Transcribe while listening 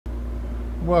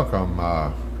Welcome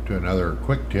to another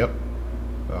quick tip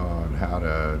on how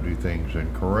to do things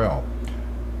in Corel.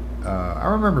 I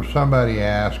remember somebody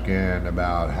asking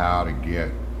about how to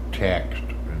get text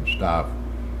and stuff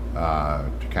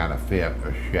to kind of fit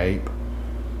a shape,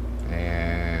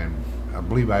 and I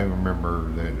believe I remember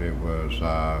that it was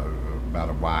about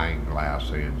a wine glass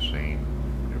they had seen.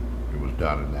 It was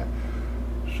done in that.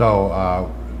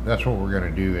 So that's what we're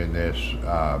going to do in this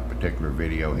particular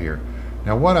video here.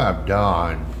 Now what I've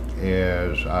done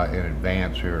is, in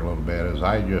advance here a little bit, is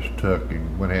I just took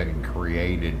and went ahead and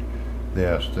created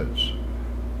this that's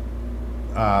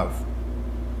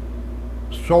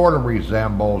sort of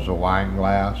resembles a wine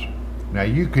glass. Now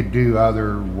you could do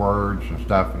other words and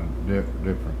stuff and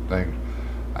different things,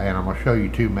 and I'm going to show you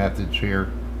two methods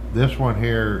here. This one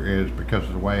here is because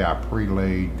of the way I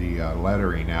pre-laid the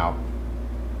lettering out,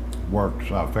 works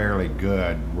fairly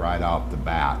good right off the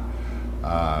bat.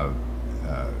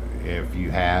 If you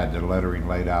had the lettering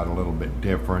laid out a little bit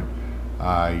different,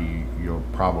 you'll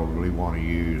probably want to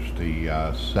use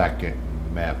the second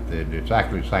method. It's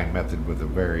actually the same method with a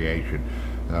variation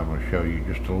that I'm going to show you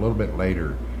just a little bit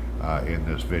later in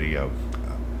this video.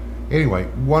 Anyway,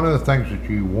 one of the things that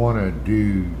you want to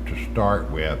do to start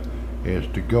with is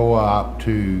to go up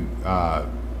to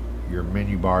your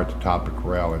menu bar at the top of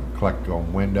Corel and click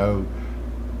on Window,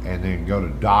 and then go to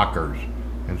Dockers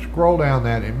and scroll down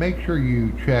that and make sure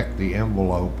you check the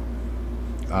envelope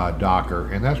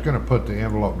docker, and that's going to put the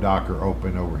envelope docker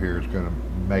open over here. It's going to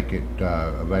make it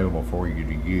available for you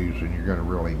to use, and you're going to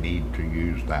really need to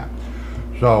use that.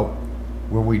 So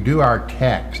when we do our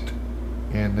text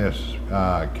in this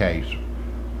case,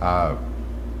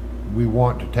 we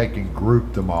want to take and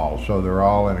group them all so they're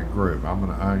all in a group. I'm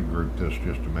going to ungroup this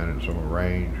just a minute, so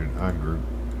arrange and ungroup,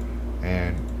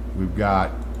 and we've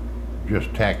got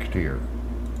just text here,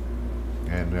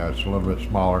 and it's a little bit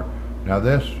smaller. Now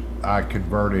this I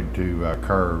converted to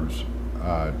curves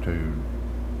to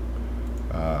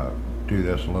do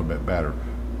this a little bit better,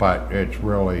 but it's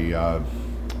really up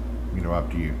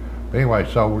to you. But anyway,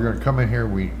 so we're going to come in here.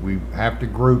 We have to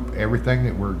group everything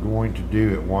that we're going to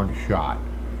do at one shot.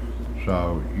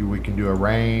 So we can do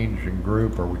arrange and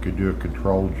group, or we could do a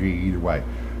Control G, either way.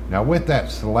 Now with that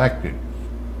selected,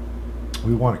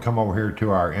 we want to come over here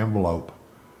to our envelope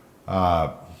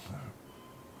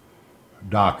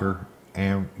docker,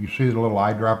 and you see the little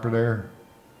eyedropper there?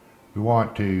 We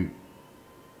want to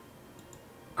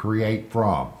create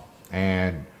from,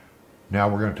 and now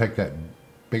we're going to take that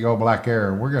big old black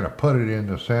arrow and we're going to put it in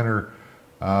the center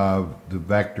of the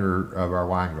vector of our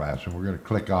wine glass, and we're going to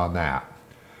click on that.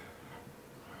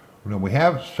 Now we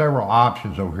have several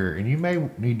options over here, and you may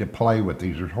need to play with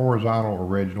these. There's horizontal,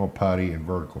 original, putty, and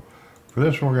vertical. For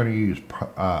this one, we're going to use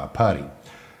putty.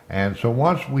 And so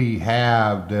once we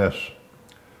have this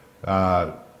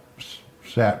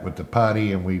set with the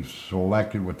putty, and we've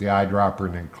selected with the eyedropper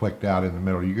and then clicked out in the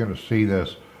middle, you're going to see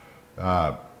this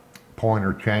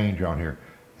pointer change on here,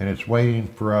 and it's waiting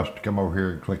for us to come over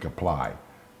here and click apply.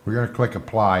 We're going to click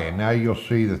apply, and now you'll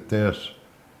see that this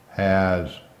has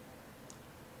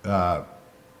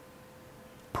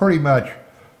pretty much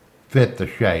fit the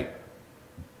shape.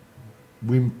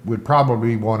 We would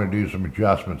probably want to do some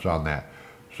adjustments on that.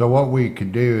 So what we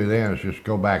could do then is just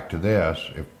go back to this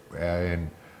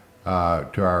and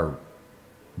to our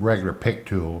regular pick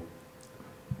tool,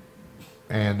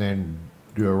 and then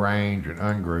do arrange and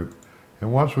ungroup.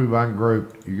 And once we've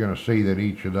ungrouped, you're going to see that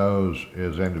each of those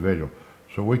is individual.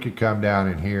 So we could come down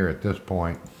in here at this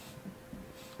point,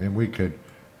 and we could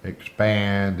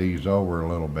expand these over a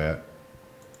little bit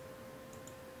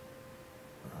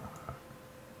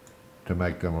to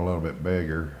make them a little bit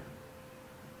bigger.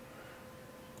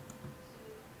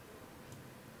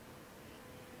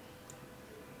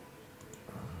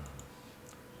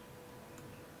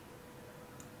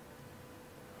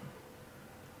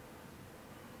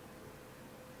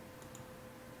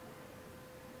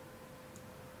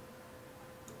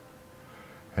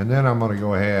 And then I'm going to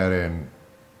go ahead and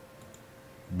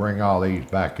bring all these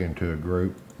back into a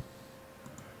group.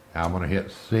 Now I'm going to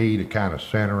hit C to kind of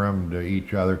center them to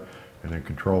each other, and then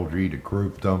Control G to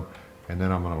group them, and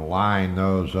then I'm going to line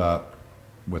those up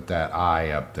with that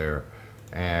eye up there.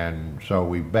 And so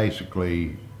we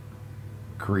basically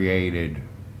created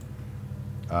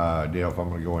a deal. If I'm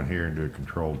going to go in here and do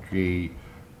Control G,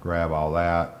 grab all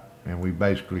that, and we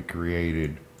basically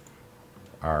created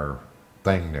our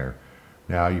thing there.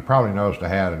 Now you probably noticed I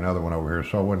had another one over here,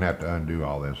 so I wouldn't have to undo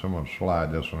all this. I'm going to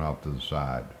slide this one off to the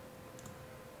side.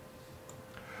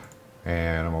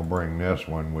 And I'm going to bring this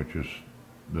one, which is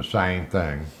the same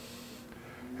thing.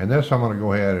 And this I'm going to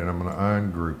go ahead and I'm going to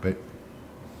ungroup it.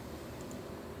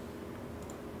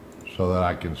 so that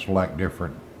I can select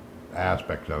different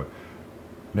aspects of it.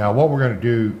 Now what we're going to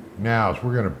do now is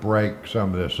we're going to break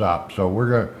some of this up. So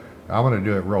I'm going to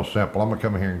do it real simple. I'm going to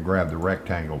come here and grab the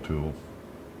rectangle tool,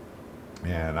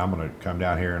 and I'm going to come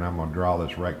down here and I'm going to draw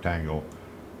this rectangle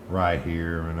right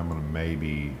here, and I'm going to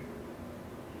maybe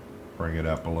bring it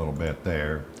up a little bit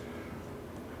there.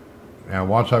 Now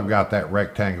once I've got that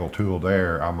rectangle tool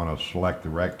there, I'm going to select the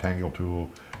rectangle tool,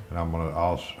 and I'm going to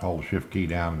also hold the shift key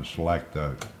down and select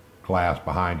the glass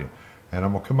behind it. And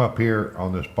I'm going to come up here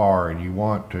on this bar, and you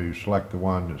want to select the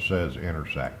one that says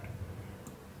intersect.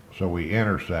 So we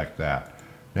intersect that.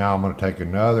 Now I'm going to take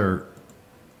another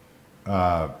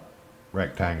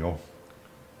rectangle,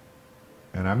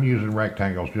 and I'm using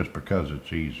rectangles just because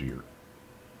it's easier.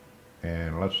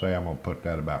 And let's say I'm going to put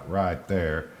that about right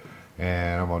there,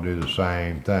 and I'm going to do the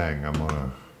same thing. I'm going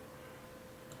to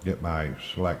get my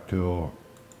select tool,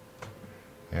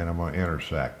 and I'm going to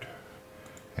intersect.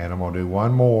 And I'm going to do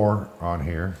one more on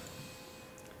here.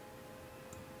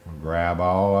 I'm going to grab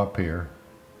all up here,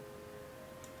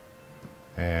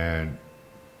 and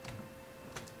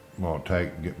I'm going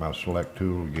to get my select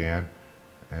tool again,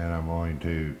 and I'm going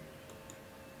to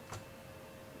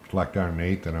select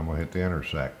underneath, and I'm going to hit the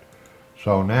intersect.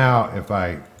 So now if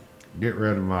I get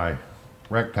rid of my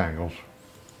rectangles,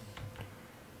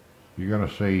 you're going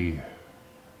to see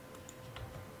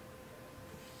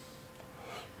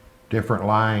different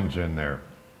lines in there.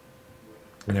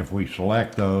 And if we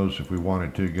select those, if we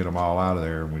wanted to get them all out of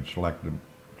there, and we select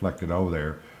it over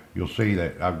there, you'll see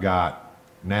that I've got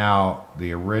now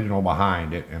the original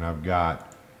behind it, and I've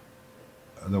got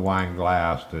the wine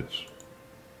glass that's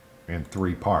in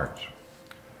 3 parts.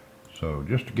 So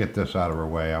just to get this out of our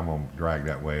way, I'm going to drag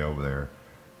that way over there,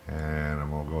 and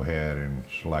I'm going to go ahead and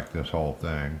select this whole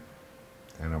thing,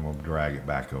 and I'm going to drag it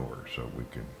back over so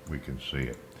we can see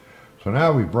it. So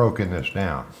now we've broken this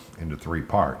down into 3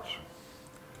 parts.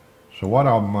 So what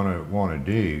I'm going to want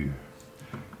to do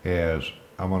is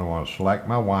I'm going to want to select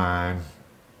my wine,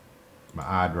 my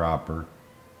eyedropper,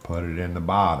 put it in the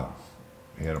bottom,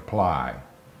 hit apply.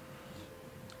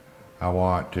 I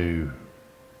want to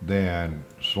then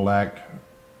select,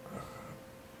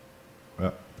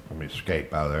 let me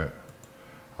escape out of there.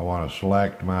 I want to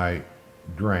select my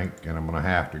drink, and I'm going to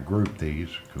have to group these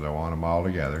because I want them all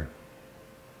together.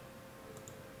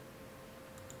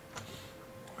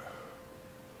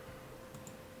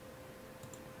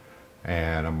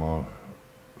 And I'm going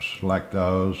to select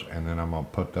those, and then I'm going to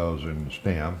put those in the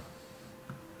stem,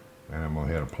 and I'm going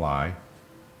to hit apply.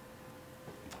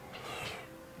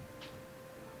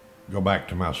 Go back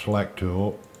to my select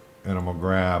tool, and I'm going to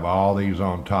grab all these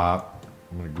on top.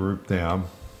 I'm going to group them,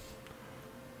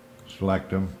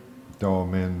 select them, throw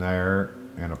them in there,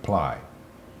 and apply.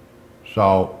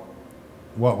 So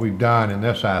what we've done in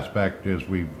this aspect is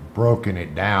we've broken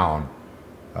it down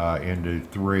into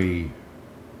 3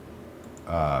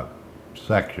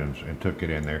 sections and took it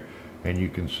in there, and you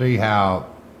can see how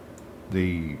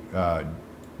the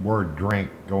word drink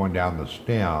going down the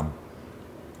stem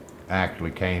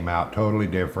actually came out totally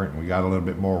different. We got a little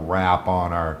bit more wrap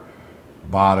on our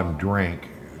bottom drink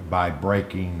by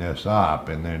breaking this up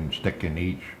and then sticking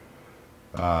each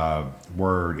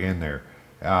word in there.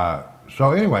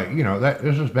 So anyway, you know,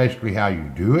 this is basically how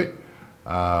you do it.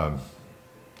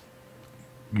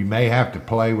 You may have to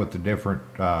play with the different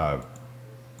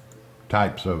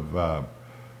types of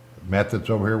methods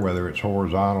over here, whether it's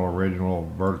horizontal, original,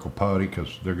 vertical putty,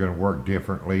 because they're going to work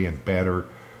differently and better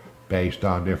based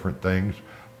on different things.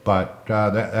 But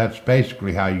that's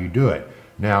basically how you do it.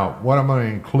 Now, what I'm going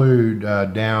to include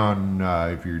down,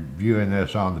 if you're viewing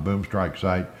this on the Boomstrike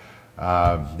site,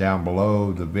 down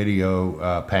below the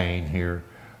video pane here,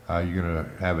 you're going to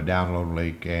have a download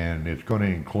link, and it's going to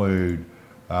include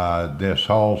this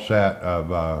whole set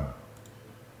of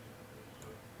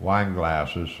wine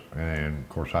glasses, and of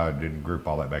course I didn't group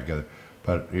all that back together,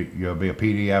 but you'll be a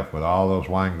PDF with all those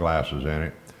wine glasses in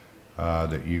it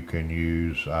that you can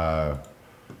use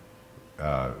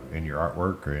in your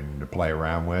artwork and to play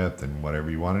around with and whatever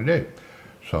you want to do.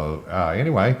 So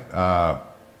anyway,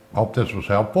 hope this was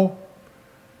helpful,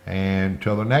 and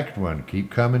until the next one,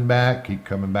 keep coming back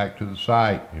to the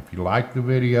site. If you like the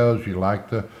videos, you like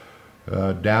the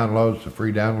downloads, the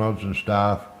free downloads and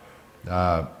stuff,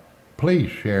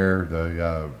 please share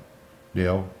the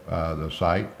the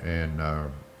site, and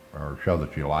or show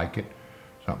that you like it,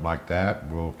 something like that.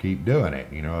 We'll keep doing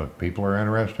it. You know, if people are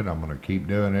interested, I'm going to keep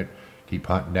doing it, keep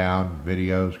hunting down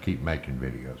videos, keep making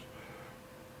videos.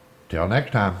 Till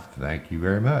next time, thank you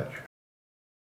very much.